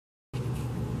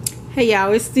Hey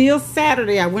y'all, it's still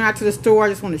Saturday. I went out to the store. I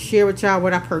just want to share with y'all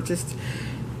what I purchased.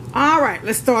 Alright,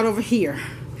 let's start over here.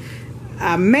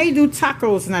 I may do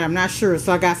tacos tonight, I'm not sure.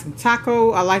 So I got some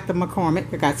taco. I like the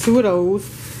McCormick. I got 2 of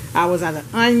those. I was out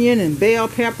of onion and bell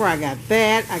pepper. I got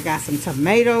that. I got some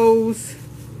tomatoes.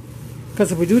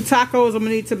 Because if we do tacos, I'm going to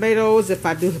need tomatoes. If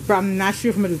I do, I'm not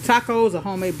sure if I'm going to do tacos or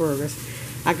homemade burgers.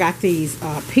 I got these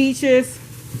peaches.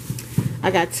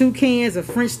 I got 2 cans of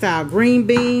French style green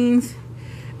beans.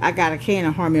 I got a can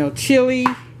of Hormel chili.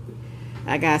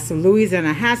 I got some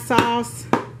Louisiana hot sauce.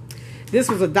 This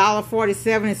was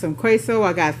 $1.47 and some queso.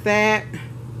 I got that.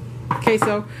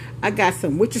 Queso. I got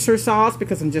some Worcestershire sauce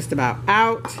because I'm just about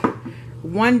out.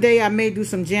 One day I may do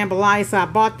some jambalaya, so I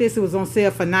bought this. It was on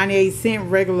sale for 98 cents,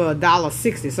 regular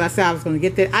 $1.60. So I said I was going to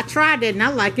get that. I tried that and I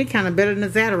like it kind of better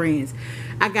than the Zatarain's.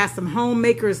 I got some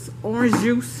Homemaker's orange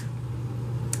juice.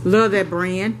 Love that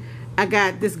brand. I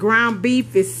got this ground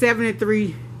beef. It's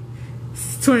 73.27.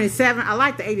 I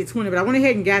like the 80/20, but I went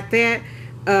ahead and got that.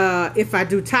 If I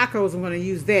do tacos, I'm going to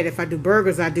use that. If I do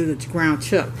burgers, I do the ground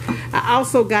chuck. I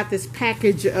also got this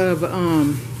package of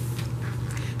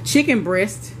chicken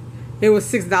breast. It was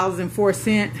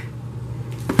 $6.04.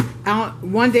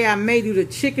 One day I may do the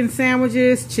chicken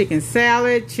sandwiches, chicken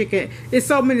salad, chicken. There's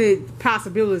so many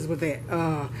possibilities with that.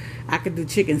 I could do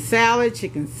chicken salad,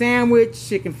 chicken sandwich,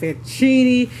 chicken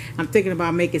fettuccine. I'm thinking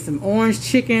about making some orange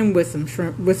chicken with some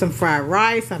shrimp, with some fried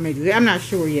rice. I may do that. I'm not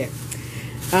sure yet.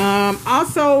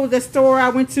 Also, the store I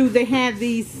went to, they had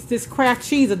this Kraft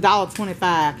cheese,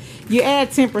 $1.25. You add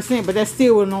 10%, but that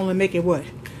still would only make it what?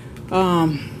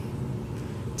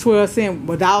 12 cents,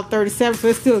 $1.37, so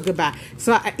it's still a good buy.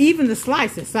 So even the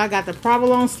slices, so I got the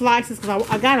provolone slices because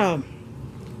I got a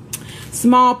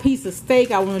small piece of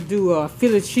steak. I want to do a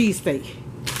Philly cheesesteak.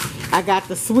 I got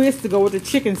the Swiss to go with the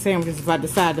chicken sandwiches if I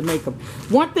decide to make them.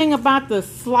 One thing about the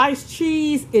sliced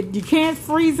cheese, you can't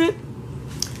freeze it.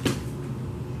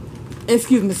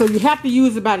 Excuse me, so you have to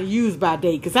use about a use-by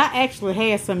date. Because I actually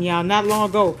had some, y'all, not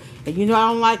long ago. And you know I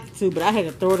don't like it to, but I had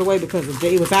to throw it away because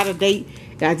it was out of date.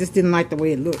 I just didn't like the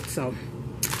way it looked. So,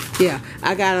 yeah.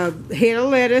 I got a head of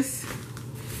lettuce.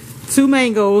 2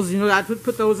 mangoes. You know, I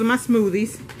put those in my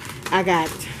smoothies. I got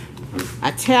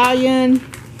Italian,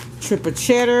 triple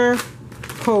cheddar,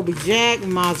 Colby Jack,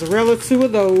 mozzarella, 2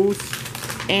 of those,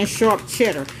 and sharp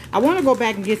cheddar. I want to go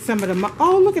back and get some of them.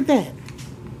 Oh, look at that.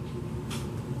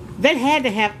 That had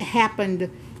to have happened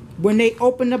when they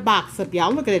opened the box up,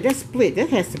 y'all. Look at it. That's split. That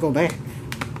has to go back.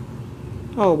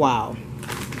 Oh, wow.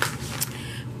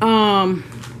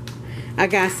 I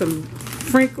got some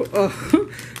crinkle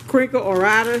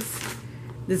oratas.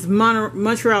 This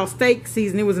Montreal steak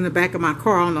season. It was in the back of my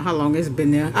car. I don't know how long it's been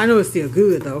there. I know it's still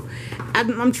good, though.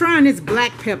 I'm trying this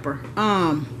black pepper.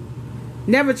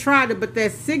 Never tried it, but the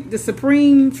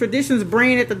Supreme Traditions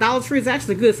brand at the Dollar Tree is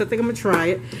actually good, so I think I'm going to try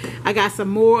it. I got some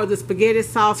more of the spaghetti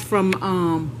sauce from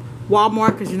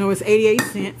Walmart, because you know it's 88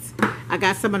 cents. I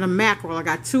got some of the mackerel. I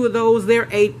got 2 of those. They're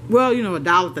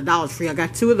 $1 at the Dollar Tree. I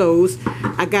got 2 of those.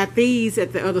 I got these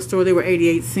at the other store. They were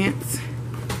 88 cents.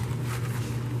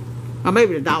 Or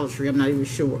maybe the Dollar Tree. I'm not even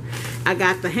sure. I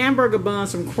got the hamburger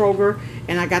buns from Kroger,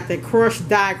 and I got that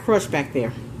Diet Crush back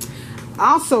there.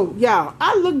 Also, y'all,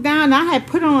 I looked down. I had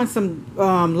put on some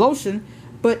lotion,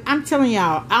 but I'm telling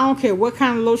y'all, I don't care what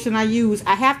kind of lotion I use.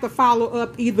 I have to follow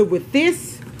up either with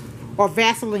this or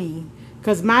Vaseline,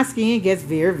 because my skin gets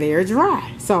very, very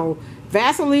dry. So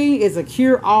Vaseline is a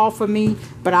cure-all for me,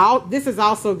 but this is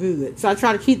also good. So I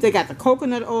try to keep. They got the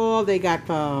coconut oil. They got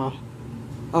the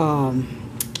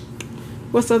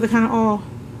what's the other kind of oil?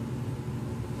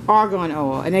 Argan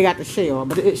oil, and they got the shea oil,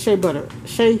 but it's shea butter,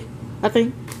 I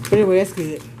think. But anyway, that's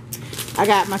good. I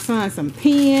got my son some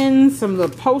pens, some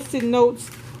little post-it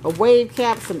notes, a wave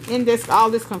cap, some index. All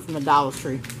this comes from the Dollar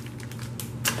Tree.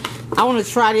 I want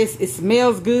to try this. It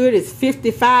smells good. It's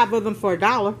 55 of them for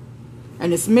 $1.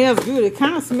 And it smells good. It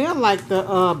kind of smells like the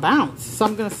Bounce. So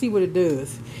I'm going to see what it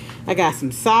does. I got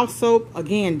some soft soap.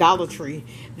 Again, Dollar Tree.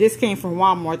 This came from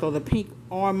Walmart, though, the pink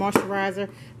orange moisturizer.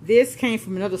 This came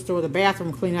from another store, the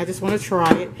bathroom cleaner. I just want to try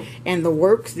it. And the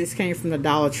Works. This came from the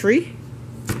Dollar Tree.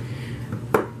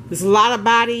 There's a lot of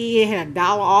body. It had $1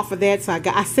 off of that. So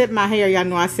I set my hair. Y'all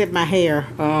know I set my hair.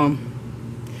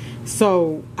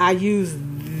 So I used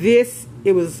this.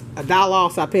 It was $1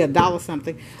 off, so I paid $1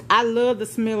 something. I love the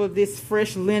smell of this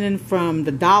fresh linen from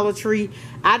the Dollar Tree.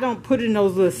 I don't put it in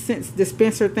those little scent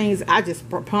dispenser things. I just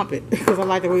pump it because I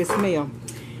like the way it smells.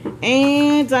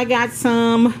 And I got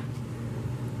some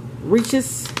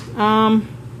Reaches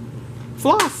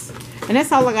floss. And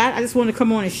that's all I got. I just wanted to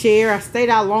come on and share. I stayed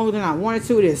out longer than I wanted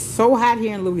to. It is so hot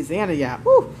here in Louisiana,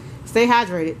 y'all. Stay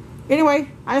hydrated. Anyway,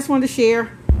 I just wanted to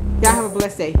share. Y'all have a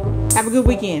blessed day. Have a good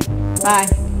weekend. Bye.